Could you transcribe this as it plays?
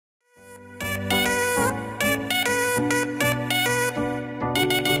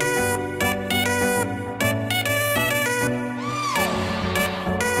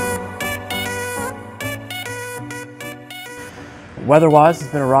weather-wise, it's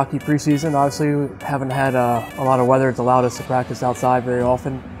been a rocky preseason. Obviously, we haven't had a lot of weather that's allowed us to practice outside very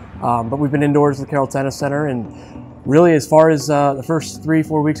often. But we've been indoors at the Carroll Tennis Center, and really, as far as the first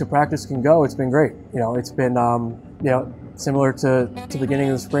 3-4 weeks of practice can go, it's been great. It's been similar to the beginning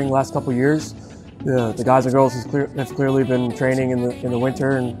of the spring, last couple of years. The guys and girls have clearly been training in the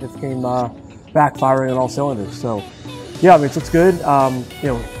winter, and it came back firing on all cylinders. So, yeah, I mean, it looks good.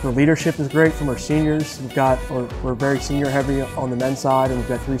 The leadership is great from our seniors. We're very senior heavy on the men's side, and we've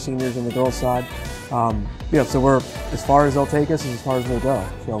got 3 seniors on the girls' side. So we're as far as they'll take us, and as far as we'll go.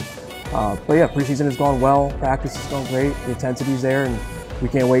 So, but yeah, preseason has gone well. Practice has gone great. The intensity's there, and we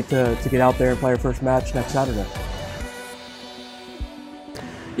can't wait to get out there and play our first match next Saturday.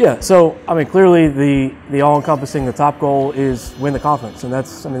 Yeah, so I mean, clearly the all-encompassing, the top goal is win the conference, and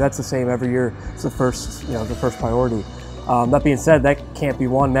that's the same every year. It's the first priority. That being said, that can't be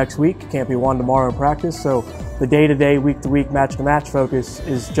won next week, can't be won tomorrow in practice. So the day-to-day, week-to-week, match-to-match focus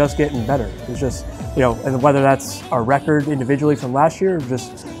is just getting better. It's just and whether that's our record individually from last year, or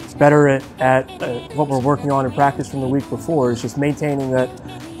just better at what we're working on in practice from the week before, is just maintaining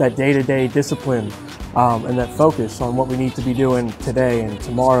that day-to-day discipline. And that focus on what we need to be doing today and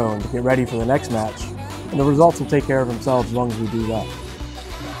tomorrow and to get ready for the next match. And the results will take care of themselves as long as we do that.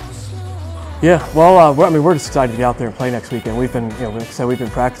 Yeah, well, we're just excited to get out there and play next weekend. We've been, like I said, we've been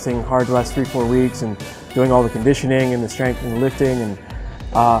practicing hard the last 3-4 weeks and doing all the conditioning and the strength and the lifting, and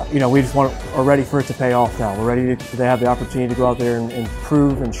we just are ready for it to pay off now. We're ready to have the opportunity to go out there and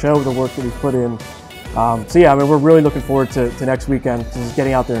prove and show the work that we've put in. So yeah, we're really looking forward to next weekend, just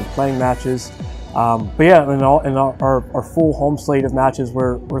getting out there and playing matches. But yeah, in our full home slate of matches,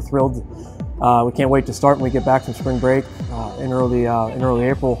 we're thrilled. We can't wait to start when we get back from spring break in early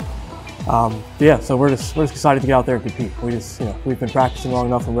April. Yeah, so we're just excited to get out there and compete. We've been practicing long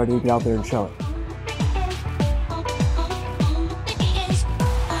enough and ready to get out there and show it.